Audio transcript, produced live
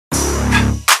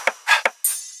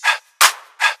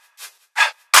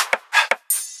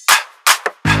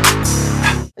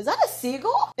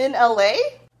seagull in LA?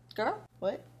 Girl,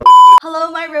 what?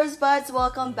 Hello my rosebuds,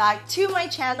 welcome back to my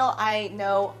channel. I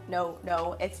know,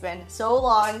 it's been so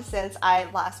long since I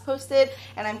last posted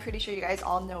and I'm pretty sure you guys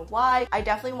all know why. I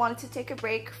definitely wanted to take a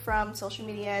break from social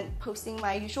media and posting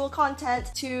my usual content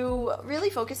to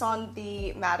really focus on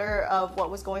the matter of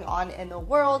what was going on in the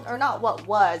world, or not what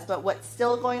was, but what's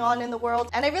still going on in the world.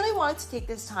 And I really wanted to take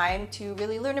this time to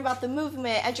really learn about the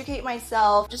movement, educate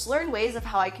myself, just learn ways of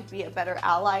how I could be a better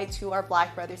ally to our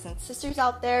Black brothers and sisters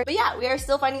out there. But yeah, we are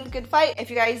still fighting the good fight. If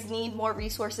you guys need more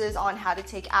resources on how to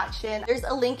take action, there's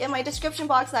a link in my description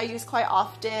box that I use quite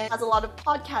often. It has a lot of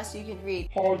podcasts you can read.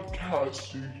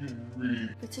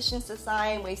 Petitions to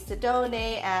sign, ways to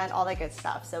donate, and all that good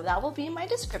stuff. So that will be in my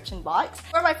description box.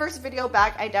 For my first video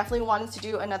back, I definitely wanted to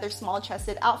do another small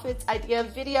chested outfits idea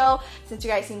video since you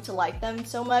guys seem to like them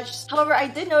so much. However, I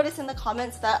did notice in the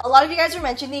comments that a lot of you guys are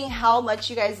mentioning how much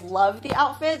you guys love the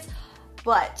outfits,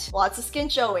 but lots of skin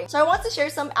showing. So I want to share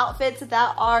some outfits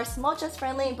that are small chest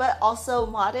friendly but also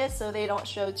modest so they don't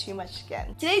show too much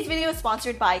skin. Today's video is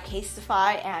sponsored by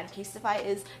Casetify, and Casetify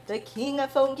is the king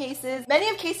of phone cases. Many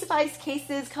of Casetify's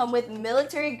cases come with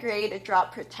military grade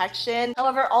drop protection.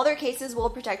 However, all their cases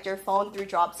will protect your phone through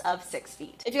drops of 6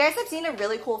 feet. If you guys have seen a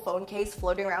really cool phone case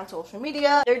floating around social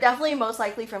media, they're definitely most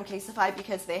likely from Casetify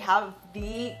because they have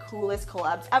the coolest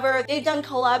collabs ever. They've done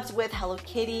collabs with Hello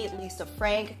Kitty, Lisa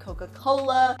Frank, Coca-Cola,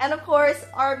 and of course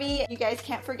Army. You guys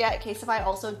can't forget Casetify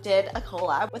also did a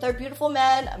collab with our beautiful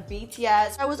men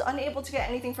BTS. I was unable to get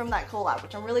anything from that collab,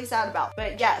 which I'm really sad about,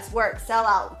 but yes, work, sell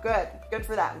out, good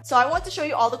for them. So I want to show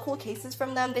you all the cool cases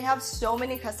from them. They have so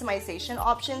many customization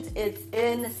options, it's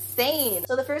insane.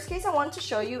 So the first case I wanted to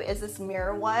show you is this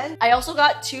mirror one. I also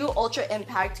got two Ultra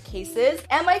Impact cases,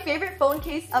 and my favorite phone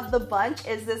case of the bunch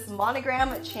is this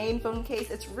monogram chain phone case.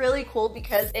 It's really cool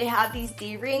because they have these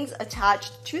D-rings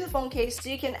attached to the phone case so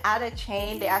you can add a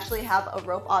chain. They actually have a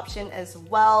rope option as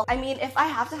well. I mean, if I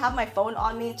have to have my phone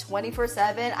on me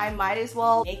 24/7, I might as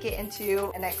well make it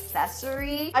into an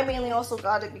accessory. I mainly also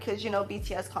got it because, you know,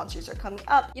 BTS concerts are coming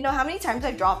up. You know how many times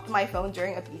I dropped my phone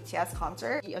during a BTS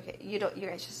concert? Okay, you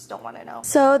guys just don't want to know.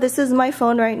 So this is my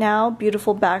phone right now.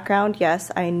 Beautiful background.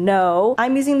 Yes, I know.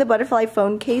 I'm using the butterfly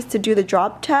phone case to do the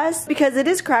drop test because it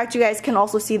is cracked. You guys can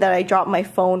also see that I drop my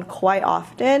phone quite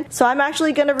often. So I'm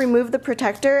actually gonna remove the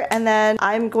protector and then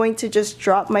I'm going to just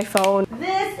drop my phone.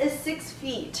 This is 6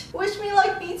 feet. Wish me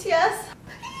luck, BTS.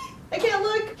 I can't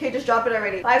look. Okay, just drop it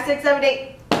already. 5, 6, 7,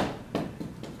 8.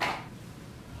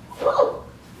 Woo!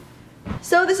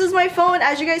 So this is my phone.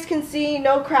 As you guys can see,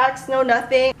 no cracks, no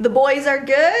nothing. The boys are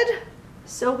good,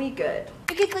 so we good.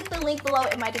 You can click the link below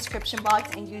in my description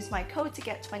box and use my code to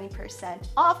get 20%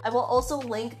 off. I will also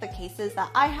link the cases that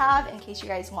I have in case you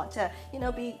guys want to, you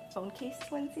know, be phone case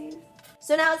twinsies.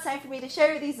 So now it's time for me to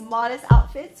share these modest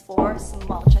outfits for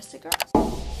small chested girls.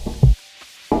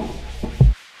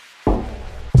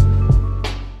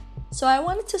 So I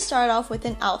wanted to start off with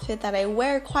an outfit that I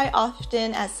wear quite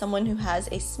often as someone who has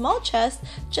a small chest,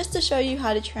 just to show you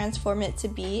how to transform it to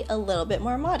be a little bit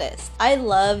more modest. I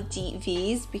love deep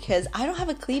V's because I don't have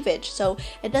a cleavage, so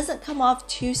it doesn't come off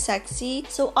too sexy.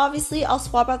 So obviously I'll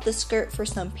swap out the skirt for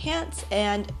some pants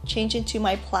and change into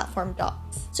my platform dots.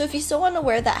 So if you still want to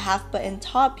wear that half button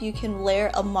top, you can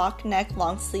layer a mock neck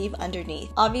long sleeve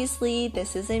underneath. Obviously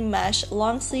this is a mesh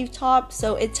long sleeve top,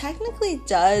 so it technically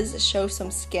does show some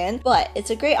skin, but it's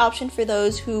a great option for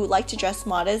those who like to dress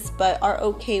modest but are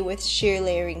okay with sheer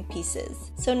layering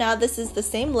pieces. So now this is the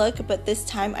same look, but this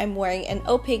time I'm wearing an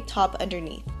opaque top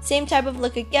underneath. Same type of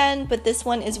look again, but this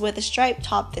one is with a striped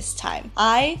top this time.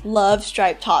 I love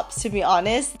striped tops, to be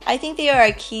honest. I think they are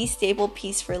a key staple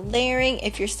piece for layering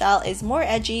if your style is more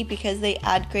edgy because they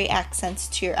add great accents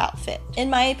to your outfit. In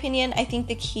my opinion, I think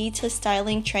the key to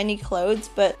styling trendy clothes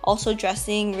but also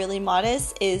dressing really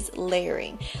modest is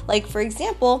layering. Like for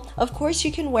example, of course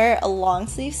you can wear a long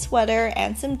sleeve sweater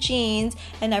and some jeans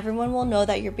and everyone will know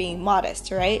that you're being modest,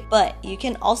 right? But you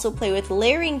can also play with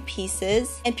layering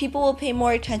pieces and people will pay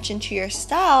more attention to your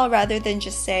style rather than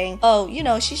just saying, oh, you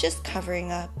know, she's just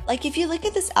covering up. Like if you look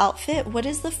at this outfit, what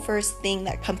is the first thing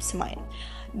that comes to mind?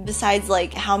 Besides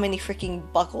like how many freaking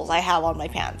buckles I have on my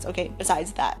pants. Okay,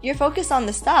 besides that, you're focused on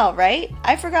the style, right?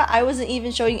 I forgot I wasn't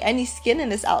even showing any skin in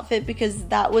this outfit because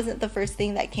that wasn't the first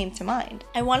thing that came to mind.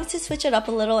 I wanted to switch it up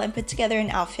a little and put together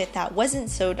an outfit that wasn't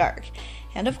so dark.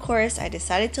 And of course, I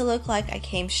decided to look like I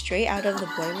came straight out of the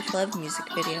Boy With Love music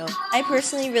video. I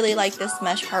personally really like this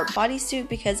mesh heart bodysuit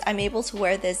because I'm able to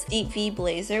wear this deep V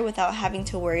blazer without having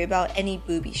to worry about any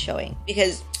boobies showing.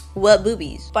 Because What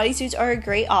boobies? Bodysuits are a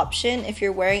great option if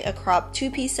you're wearing a crop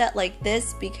two-piece set like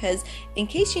this, because in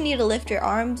case you need to lift your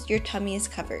arms, your tummy is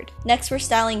covered. Next, we're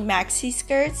styling maxi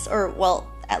skirts, or well,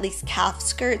 at least calf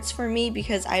skirts for me,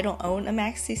 because I don't own a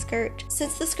maxi skirt.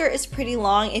 Since the skirt is pretty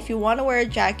long, if you want to wear a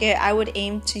jacket, I would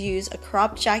aim to use a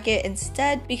crop jacket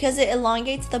instead, because it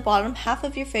elongates the bottom half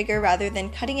of your figure rather than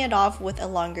cutting it off with a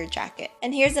longer jacket.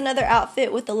 And here's another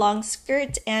outfit with a long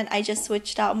skirt, and I just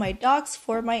switched out my docs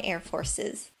for my Air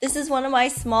Forces. This is one of my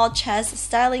small chest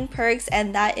styling perks,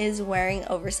 and that is wearing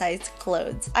oversized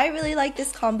clothes. I really like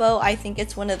this combo. I think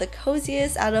it's one of the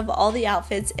coziest out of all the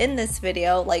outfits in this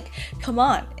video. Like, come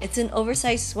on, it's an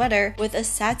oversized sweater with a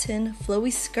satin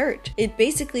flowy skirt. It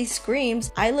basically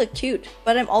screams, I look cute,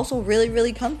 but I'm also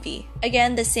really comfy.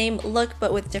 Again, the same look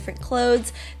but with different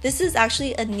clothes. This is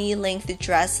actually a knee-length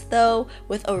dress though,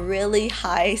 with a really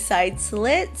high side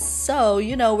slit. So,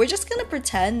 you know, we're just gonna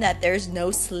pretend that there's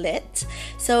no slit.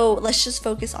 So let's just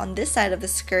focus on this side of the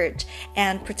skirt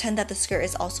and pretend that the skirt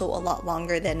is also a lot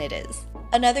longer than it is.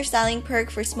 Another styling perk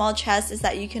for small chests is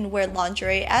that you can wear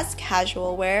lingerie as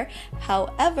casual wear.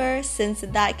 However, since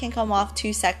that can come off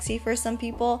too sexy for some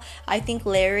people, I think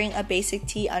layering a basic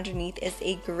tee underneath is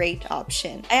a great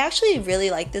option. I actually really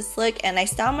like this look, and I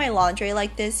style my lingerie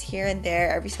like this here and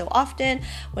there every so often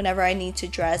whenever I need to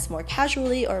dress more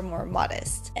casually or more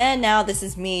modest. And now this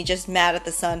is me just mad at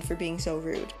the sun for being so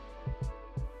rude.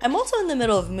 I'm also in the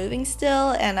middle of moving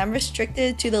still, and I'm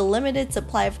restricted to the limited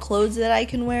supply of clothes that I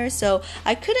can wear, so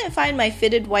I couldn't find my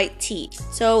fitted white tee.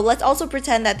 So let's also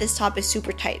pretend that this top is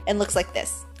super tight and looks like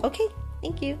this. Okay,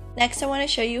 thank you. Next, I want to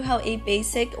show you how a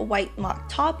basic white mock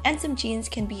top and some jeans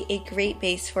can be a great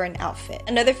base for an outfit.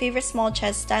 Another favorite small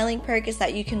chest styling perk is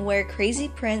that you can wear crazy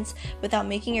prints without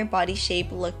making your body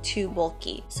shape look too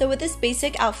bulky. So with this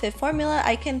basic outfit formula,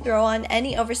 I can throw on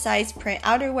any oversized print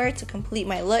outerwear to complete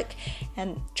my look,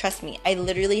 and trust me, I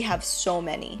literally have so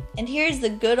many. And here's the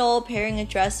good old pairing a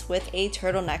dress with a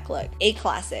turtleneck look, a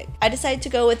classic. I decided to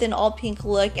go with an all pink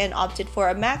look and opted for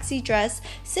a maxi dress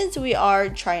since we are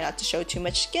trying not to show too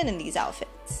much skin in these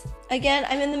outfits. Again,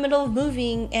 I'm in the middle of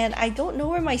moving and I don't know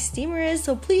where my steamer is,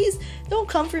 so please don't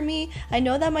come for me. I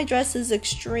know that my dress is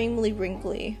extremely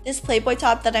wrinkly. This Playboy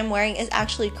top that I'm wearing is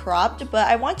actually cropped, but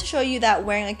I want to show you that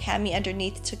wearing a cami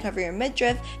underneath to cover your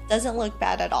midriff doesn't look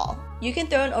bad at all. You can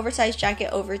throw an oversized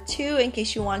jacket over too in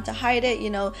case you want to hide it, you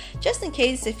know, just in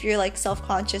case if you're like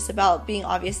self-conscious about being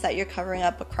obvious that you're covering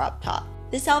up a crop top.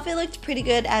 This outfit looked pretty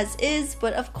good as is,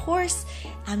 but of course,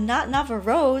 I'm not Nava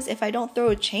Rose if I don't throw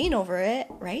a chain over it,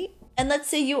 right? And let's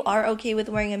say you are okay with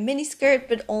wearing a mini skirt,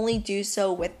 but only do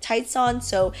so with tights on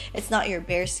so it's not your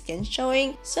bare skin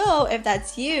showing. So if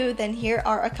that's you, then here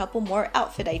are a couple more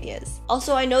outfit ideas.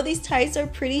 Also, I know these tights are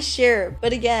pretty sheer,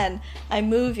 but again, I'm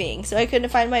moving, so I couldn't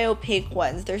find my opaque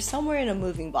ones. They're somewhere in a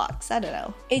moving box, I don't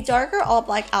know. A darker all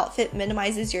black outfit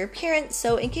minimizes your appearance,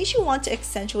 so in case you want to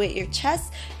accentuate your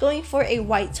chest, going for a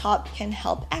white top can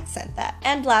help accent that.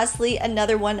 And lastly,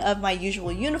 another one of my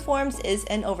usual uniforms is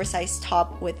an oversized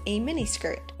top with a mini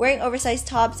skirt. Wearing oversized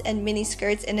tops and mini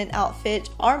skirts in an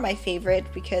outfit are my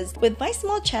favorite because with my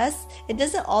small chest, it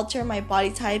doesn't alter my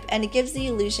body type and it gives the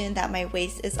illusion that my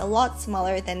waist is a lot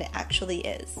smaller than it actually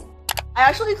is. I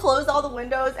actually closed all the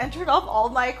windows and turned off all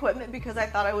of my equipment because I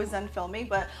thought I was done filming,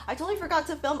 but I totally forgot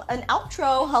to film an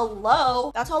outro.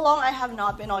 Hello. That's how long I have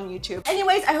not been on YouTube.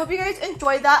 Anyways, I hope you guys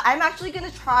enjoyed that. I'm actually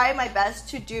gonna try my best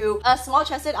to do a small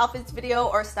chested outfits video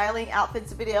or styling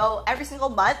outfits video every single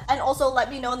month. And also let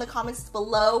me know in the comments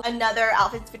below another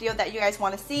outfits video that you guys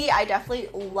want to see. I definitely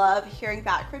love hearing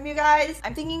back from you guys.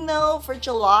 I'm thinking though for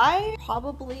July,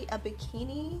 probably a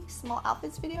bikini small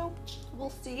outfits video. We'll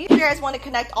see. If you guys want to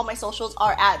connect, all my socials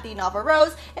are at the Nava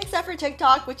Rose, except for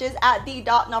TikTok, which is at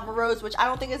the.navarose, which I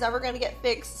don't think is ever gonna get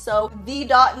fixed. So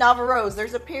the.navarose,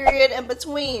 there's a period in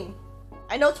between.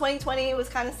 I know 2020 was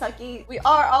kind of sucky. We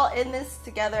are all in this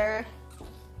together.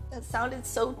 That sounded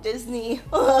so Disney.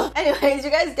 Anyways, you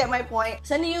guys get my point.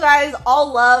 Sending you guys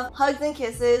all love, hugs, and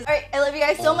kisses. Alright, I love you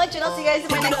guys so much, and I'll see you guys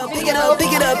in my next video. Pick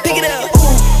it up.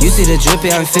 You see the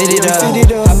drippy, I'm fitted up.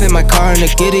 Hop in my car and the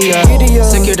giddy up.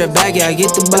 Secure the bag, yeah, I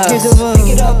get the bus. Pick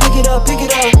it up.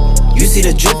 You see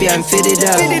the drippy, I'm fitted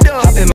up. Hop in my